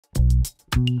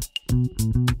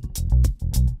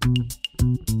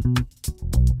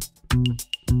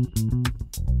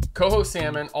Coho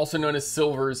salmon, also known as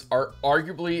silvers, are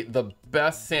arguably the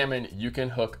best salmon you can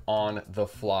hook on the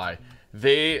fly.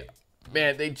 They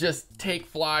just take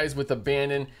flies with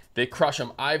abandon. They crush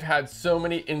them. I've had so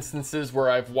many instances where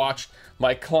I've watched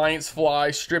my client's fly,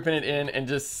 stripping it in, and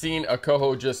just seen a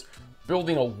coho just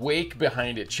building a wake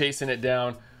behind it, chasing it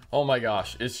down. Oh my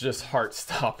gosh, it's just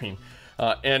heart-stopping.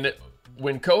 And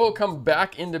when coho come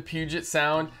back into Puget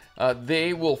Sound,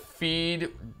 they will feed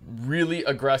really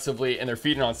aggressively, and they're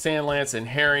feeding on sand lance and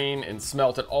herring and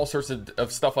smelt and all sorts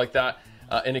of stuff like that.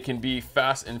 And it can be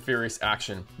fast and furious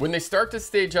action. When they start to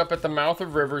stage up at the mouth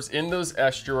of rivers in those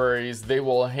estuaries, they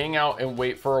will hang out and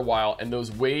wait for a while. And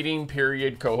those waiting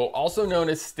period coho, also known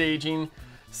as staging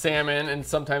salmon and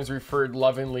sometimes referred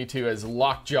lovingly to as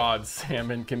lockjawed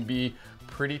salmon, can be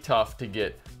pretty tough to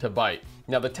get to bite.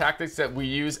 Now, the tactics that we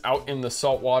use out in the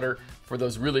saltwater for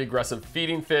those really aggressive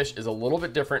feeding fish is a little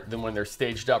bit different than when they're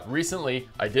staged up. Recently,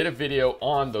 I did a video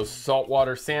on those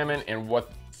saltwater salmon and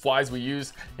what flies we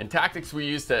use and tactics we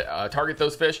use to target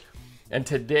those fish. And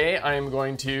today I am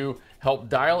going to help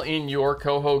dial in your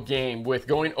coho game with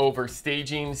going over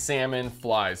staging salmon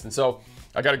flies. And so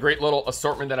I got a great little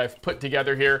assortment that I've put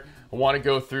together here. I want to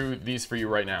go through these for you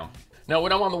right now. Now,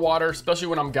 when I'm on the water, especially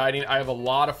when I'm guiding, I have a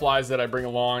lot of flies that I bring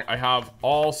along. I have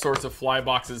all sorts of fly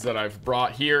boxes that I've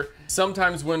brought here.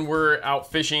 Sometimes when we're out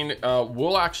fishing,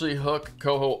 we'll actually hook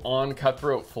coho on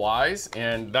cutthroat flies,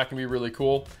 and that can be really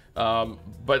cool.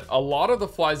 But a lot of the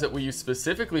flies that we use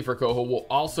specifically for coho we'll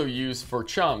also use for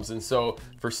chums. And so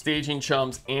for staging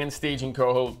chums and staging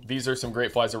coho, these are some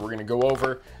great flies that we're going to go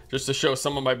over. Just to show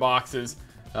some of my boxes,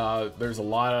 there's a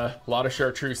lot of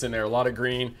chartreuse in there, a lot of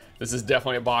green. This is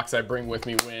definitely a box I bring with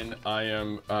me when I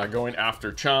am going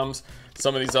after chums.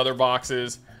 Some of these other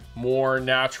boxes, more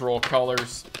natural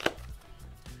colors.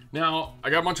 Now,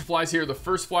 I got a bunch of flies here. The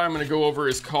first fly I'm going to go over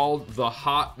is called the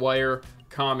Hot Wire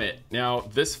Comet. Now,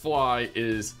 this fly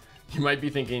is, you might be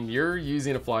thinking, you're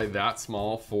using a fly that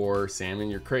small for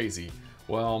salmon, you're crazy.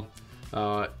 Well,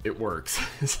 it works.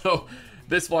 So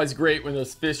this fly is great when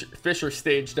those fish are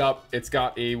staged up. It's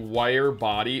got a wire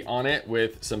body on it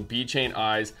with some bead chain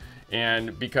eyes,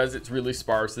 and because it's really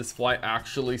sparse, this fly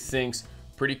actually sinks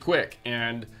pretty quick.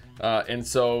 And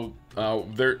so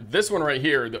this one right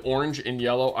here, the orange and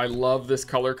yellow, I love this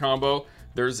color combo.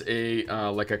 There's a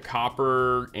like a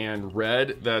copper and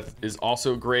red that is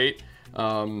also great.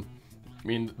 I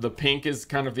mean, the pink is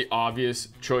kind of the obvious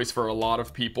choice for a lot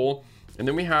of people. And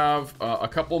then we have a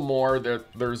couple more.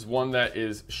 There's one that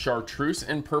is chartreuse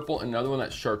and purple, another one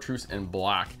that's chartreuse and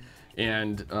black.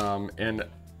 And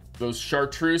those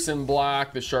chartreuse and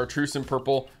black, the chartreuse and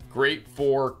purple, great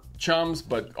for chums,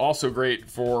 but also great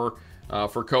for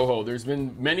coho. There's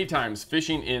been many times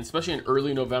fishing in, especially in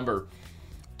early November,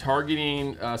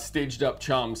 targeting staged up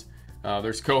chums.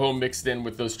 There's coho mixed in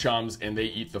with those chums and they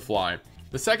eat the fly.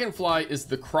 The second fly is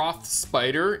the Croft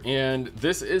Spider, and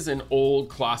this is an old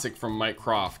classic from Mike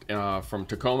Croft from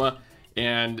Tacoma.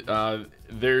 And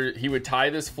he would tie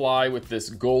this fly with this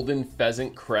golden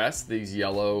pheasant crest, these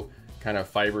yellow kind of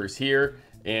fibers here,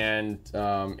 and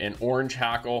an orange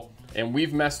hackle. And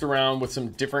we've messed around with some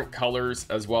different colors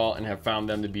as well and have found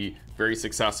them to be very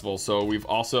successful. So we've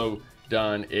also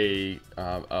done a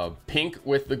pink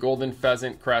with the golden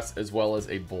pheasant crest, as well as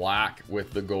a black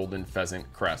with the golden pheasant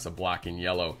crest, a black and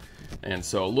yellow. And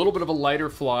so a little bit of a lighter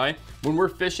fly. When we're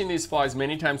fishing these flies,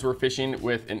 many times we're fishing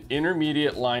with an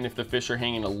intermediate line if the fish are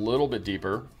hanging a little bit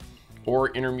deeper, or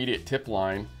intermediate tip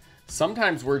line.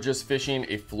 Sometimes we're just fishing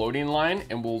a floating line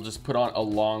and we'll just put on a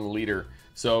long leader.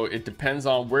 So it depends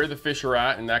on where the fish are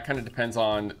at, and that kind of depends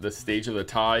on the stage of the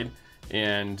tide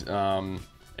and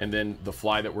then the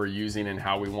fly that we're using and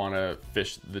how we want to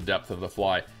fish the depth of the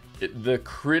fly. The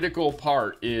critical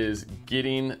part is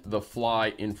getting the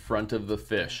fly in front of the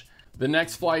fish. The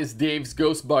next fly is Dave's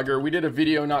Ghost Bugger. We did a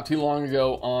video not too long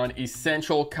ago on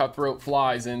essential cutthroat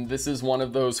flies, and this is one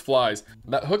of those flies.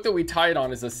 That hook that we tie it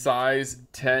on is a size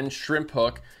 10 shrimp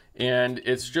hook, and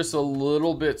it's just a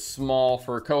little bit small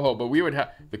for coho, but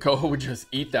the coho would just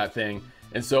eat that thing.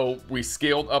 And so we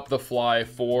scaled up the fly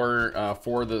for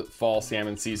the fall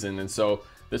salmon season. And so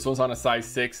this one's on a size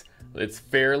 6. It's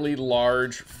fairly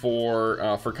large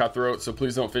for cutthroat, so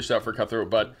please don't fish that for cutthroat.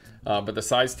 But the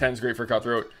size 10 is great for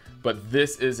cutthroat. But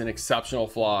this is an exceptional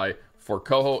fly for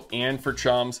coho and for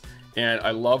chums. And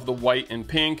I love the white and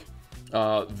pink.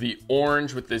 The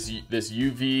orange with this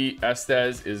UV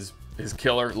Estes is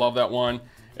killer. Love that one.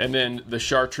 And then the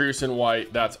chartreuse and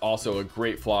white, that's also a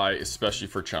great fly, especially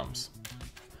for chums.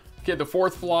 Okay, the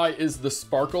fourth fly is the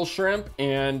sparkle shrimp,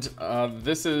 and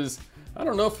this is I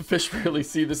don't know if the fish really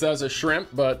see this as a shrimp,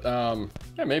 but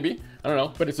yeah, maybe. I don't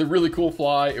know, but it's a really cool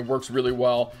fly. It works really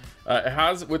well. It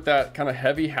has, with that kind of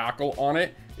heavy hackle on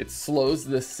it, it slows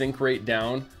the sink rate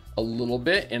down a little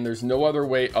bit, and there's no other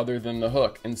way other than the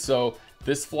hook. And so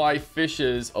this fly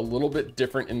fishes a little bit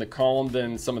different in the column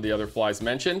than some of the other flies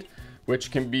mentioned,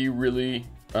 which can be really,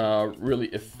 really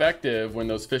effective when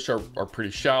those fish are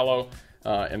pretty shallow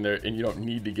and you don't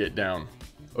need to get down.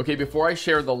 Okay, before I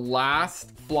share the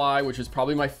last fly, which is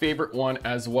probably my favorite one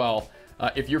as well,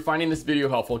 if you're finding this video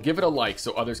helpful, give it a like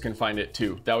so others can find it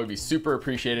too. That would be super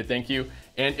appreciated, thank you.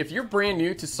 And if you're brand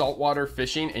new to saltwater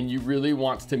fishing and you really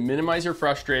want to minimize your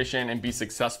frustration and be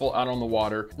successful out on the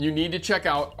water, you need to check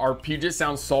out our Puget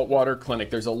Sound Saltwater Clinic.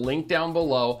 There's a link down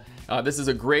below. This is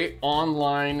a great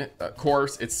online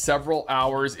course. It's several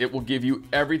hours. It will give you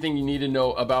everything you need to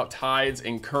know about tides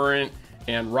and current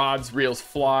and rods, reels,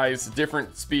 flies,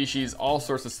 different species, all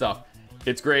sorts of stuff.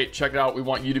 It's great, check it out. We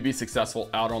want you to be successful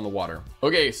out on the water.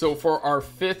 Okay, so for our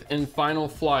fifth and final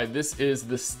fly, this is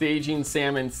the Staging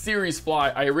Salmon series fly.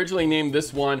 I originally named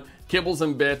this one Kibbles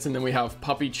and Bits, and then we have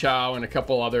Puppy Chow and a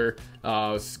couple other,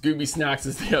 Scooby Snacks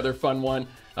is the other fun one.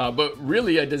 But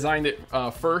really I designed it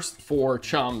first for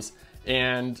chums,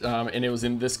 and it was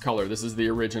in this color. This is the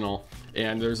original.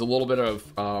 And there's a little bit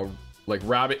of like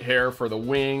rabbit hair for the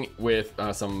wing with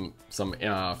some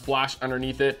flash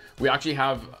underneath it. We actually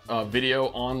have a video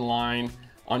online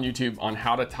on YouTube on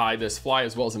how to tie this fly,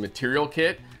 as well as a material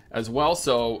kit as well.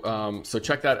 So so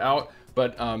check that out.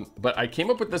 But I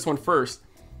came up with this one first,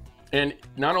 and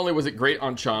not only was it great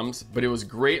on chums, but it was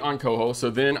great on coho. So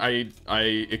then I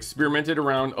experimented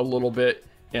around a little bit,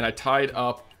 and I tied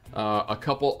up a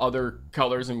couple other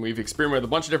colors, and we've experimented with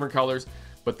a bunch of different colors.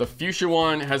 But the fuchsia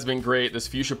one has been great, this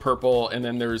fuchsia purple, and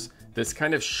then there's this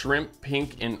kind of shrimp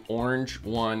pink and orange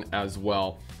one as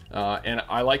well. And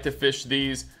I like to fish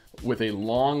these with a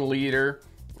long leader,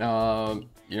 you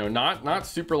know, not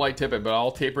super light tippet, but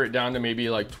I'll taper it down to maybe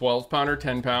like 12 pound or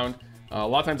 10 pound. A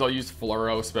lot of times I'll use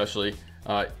fluoro, especially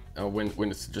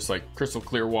when it's just like crystal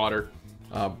clear water,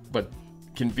 but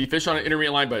can be fished on an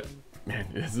intermediate line. But man,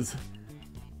 this is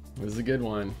a good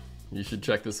one. You should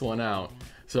check this one out.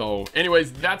 So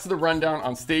anyways, that's the rundown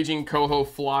on staging coho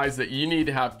flies that you need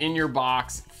to have in your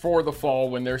box for the fall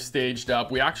when they're staged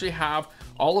up. We actually have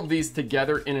all of these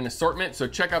together in an assortment, so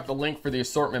check out the link for the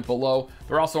assortment below.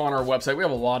 They're also on our website. We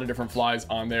have a lot of different flies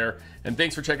on there. And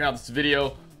thanks for checking out this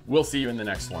video. We'll see you in the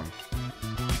next one.